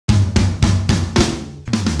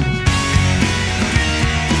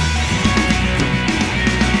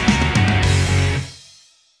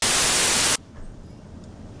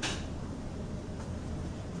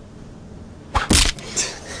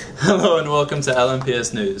Hello and welcome to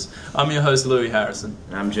LMPS News. I'm your host Louis Harrison.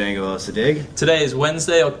 And I'm Django Osadig. Today is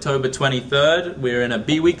Wednesday, October 23rd. We're in a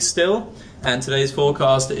B week still, and today's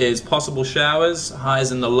forecast is possible showers,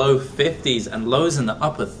 highs in the low 50s and lows in the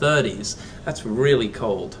upper 30s. That's really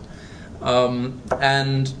cold.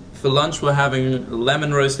 And for lunch we're having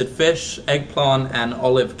lemon roasted fish, eggplant and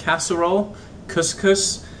olive casserole,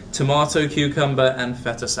 couscous, tomato, cucumber and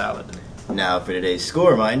feta salad. Now for today's school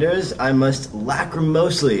reminders, I must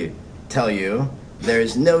lacrimosely tell you there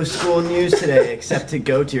is no school news today except to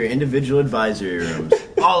go to your individual advisory rooms.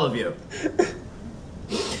 All of you.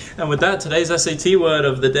 And with that, today's SAT word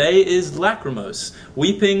of the day is lachrymose,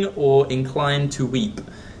 weeping or inclined to weep,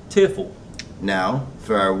 tearful. Now,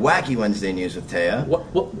 for our Wacky Wednesday news with Taya.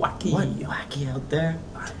 What wacky? What wacky out there?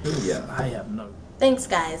 I have no... Thanks,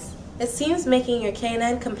 guys. It seems making your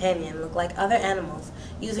canine companion look like other animals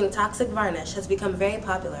using toxic varnish has become very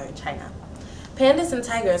popular in China. Pandas and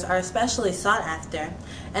tigers are especially sought after,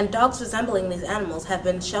 and dogs resembling these animals have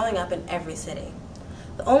been showing up in every city.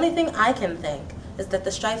 The only thing I can think is that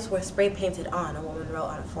the stripes were spray painted on, a woman wrote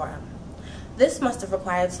on a forum. This must have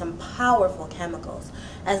required some powerful chemicals,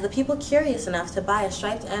 as the people curious enough to buy a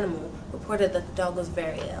striped animal reported that the dog was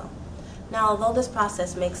very ill. Now, although this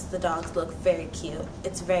process makes the dogs look very cute,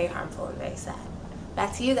 it's very harmful and very sad.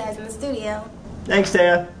 Back to you guys in the studio. Thanks,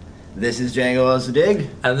 Taya. This is Django Osadig.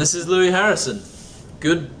 And this is Louis Harrison.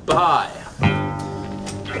 Goodbye.